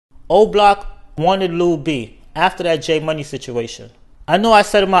OBlock wanted Lil B after that J Money situation. I know I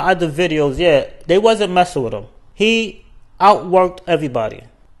said in my other videos, yeah, they wasn't messing with him. He outworked everybody.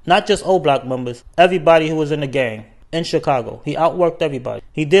 Not just OBlock members, everybody who was in the gang in Chicago. He outworked everybody.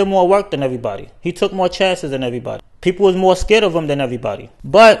 He did more work than everybody. He took more chances than everybody. People was more scared of him than everybody.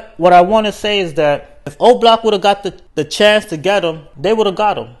 But what I want to say is that if OBlock would have got the chance to get him, they would have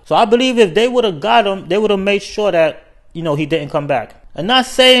got him. So I believe if they would have got him, they would have made sure that, he didn't come back. I'm not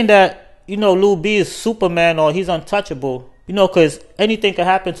saying that, Lil B is Superman or he's untouchable, because anything could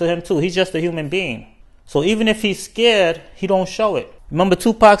happen to him too. He's just a human being. So even if he's scared, he don't show it. Remember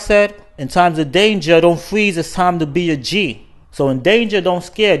Tupac said, in times of danger, don't freeze, it's time to be a G. So in danger, don't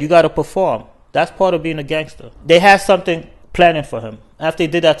scare, you got to perform. That's part of being a gangster. They had something planning for him after they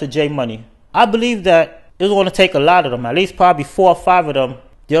did that to J Money. I believe that it was going to take a lot of them, at least probably 4 or 5 of them.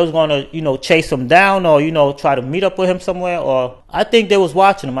 They was going to, chase him down or, try to meet up with him somewhere. Or I think they was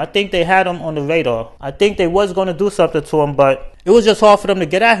watching him. I think they had him on the radar. I think they was going to do something to him, but it was just hard for them to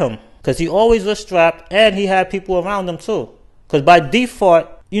get at him because he always was strapped and he had people around him too. Because by default,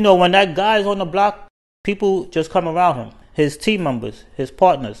 when that guy's on the block, people just come around him. His team members, his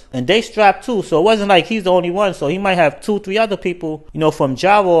partners. And they strapped too, so it wasn't like he's the only one. So he might have 2, 3 other people, from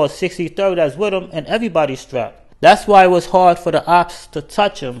Java or 63rd that's with him, and everybody's strapped. That's why it was hard for the ops to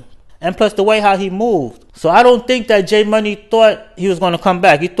touch him. And plus the way how he moved. So I don't think that J Money thought he was going to come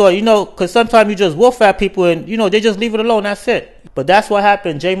back. He thought, because sometimes you just wolf at people and, they just leave it alone, that's it. But that's what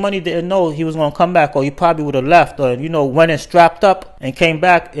happened. J Money didn't know he was going to come back, or he probably would have left, or, went and strapped up and came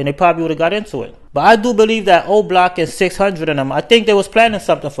back, and they probably would have got into it. But I do believe that OBlock and 600 and them, I think they was planning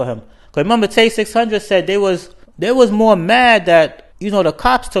something for him. Because remember, Tay 600 said they was more mad that, the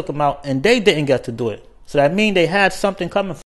cops took him out and they didn't get to do it. So that means they had something coming for